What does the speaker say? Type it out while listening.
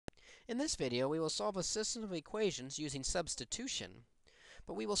In this video, we will solve a system of equations using substitution,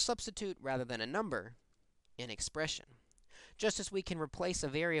 but we will substitute rather than a number, an expression. Just as we can replace a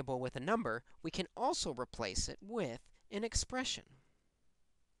variable with a number, we can also replace it with an expression.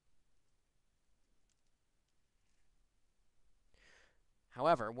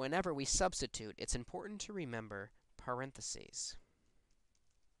 However, whenever we substitute, it's important to remember parentheses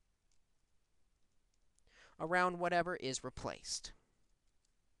around whatever is replaced.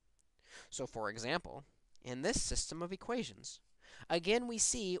 So, for example, in this system of equations, again we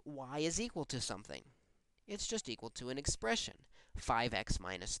see y is equal to something. It's just equal to an expression, 5x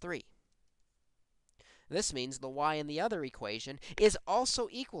minus 3. This means the y in the other equation is also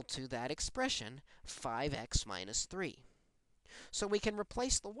equal to that expression, 5x minus 3. So we can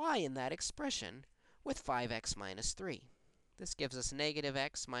replace the y in that expression with 5x minus 3. This gives us negative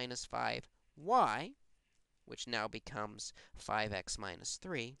x minus 5y, which now becomes 5x minus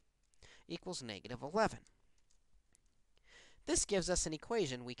 3, equals negative 11. This gives us an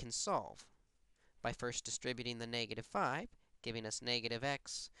equation we can solve by first distributing the negative 5, giving us negative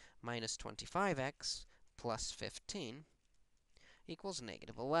x minus 25x plus 15 equals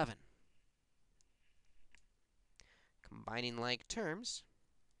negative 11. Combining like terms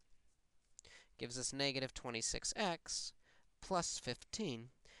gives us negative 26x plus 15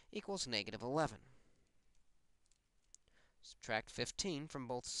 equals negative 11. Subtract 15 from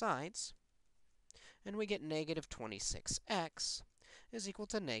both sides, and we get negative 26x is equal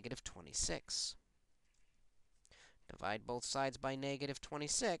to negative 26. Divide both sides by negative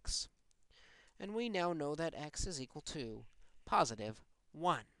 26, and we now know that x is equal to positive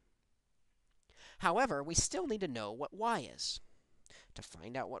 1. However, we still need to know what y is. To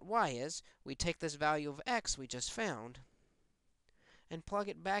find out what y is, we take this value of x we just found and plug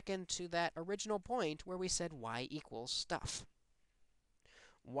it back into that original point where we said y equals stuff.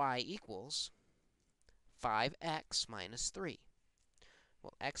 Y equals 5x minus 3.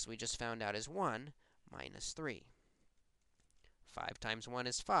 Well, x we just found out is 1 minus 3. 5 times 1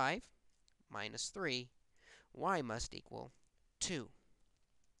 is 5, minus 3. Y must equal 2.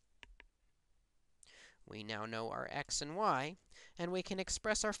 We now know our x and y, and we can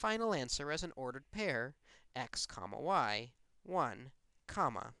express our final answer as an ordered pair, x comma y, 1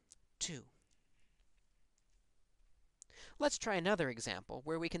 comma 2. Let's try another example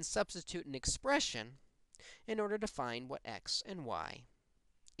where we can substitute an expression in order to find what x and y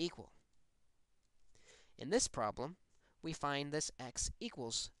equal. In this problem, we find this x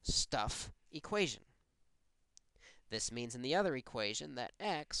equals stuff equation. This means in the other equation that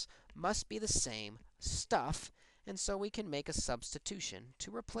x must be the same stuff, and so we can make a substitution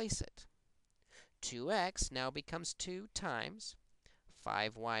to replace it. 2x now becomes 2 times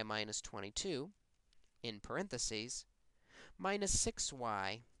 5y minus 22, in parentheses, minus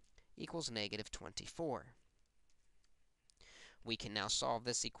 6y equals negative 24. We can now solve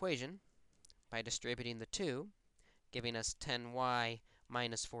this equation by distributing the 2, giving us 10y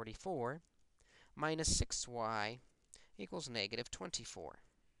minus 44, minus 6y equals negative 24.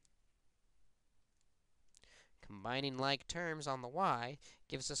 Combining like terms on the y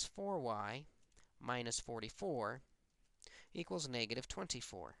gives us 4y minus 44 equals negative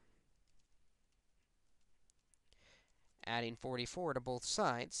 24. Adding 44 to both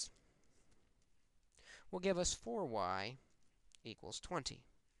sides will give us 4y equals 20.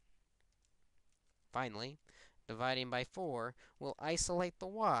 Finally, dividing by 4 will isolate the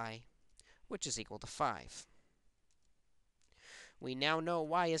y, which is equal to 5. We now know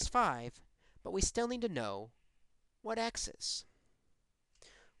y is 5, but we still need to know what x is.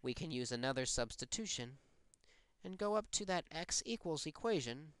 We can use another substitution and go up to that x equals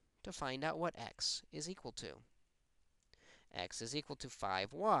equation to find out what x is equal to. X is equal to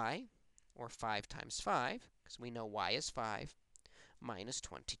 5y, or 5 times 5, because we know y is 5, minus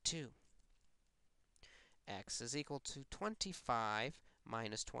 22. X is equal to 25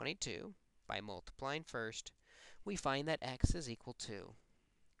 minus 22. By multiplying first, we find that x is equal to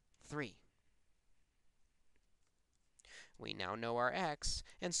 3. We now know our x,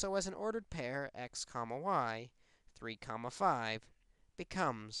 and so as an ordered pair, x comma y, 3 comma 5,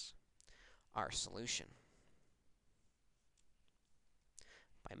 becomes our solution.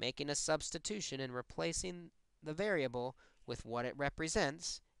 By making a substitution and replacing the variable with what it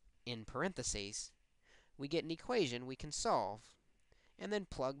represents, in parentheses, we get an equation we can solve, and then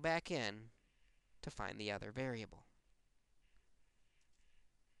plug back in to find the other variable.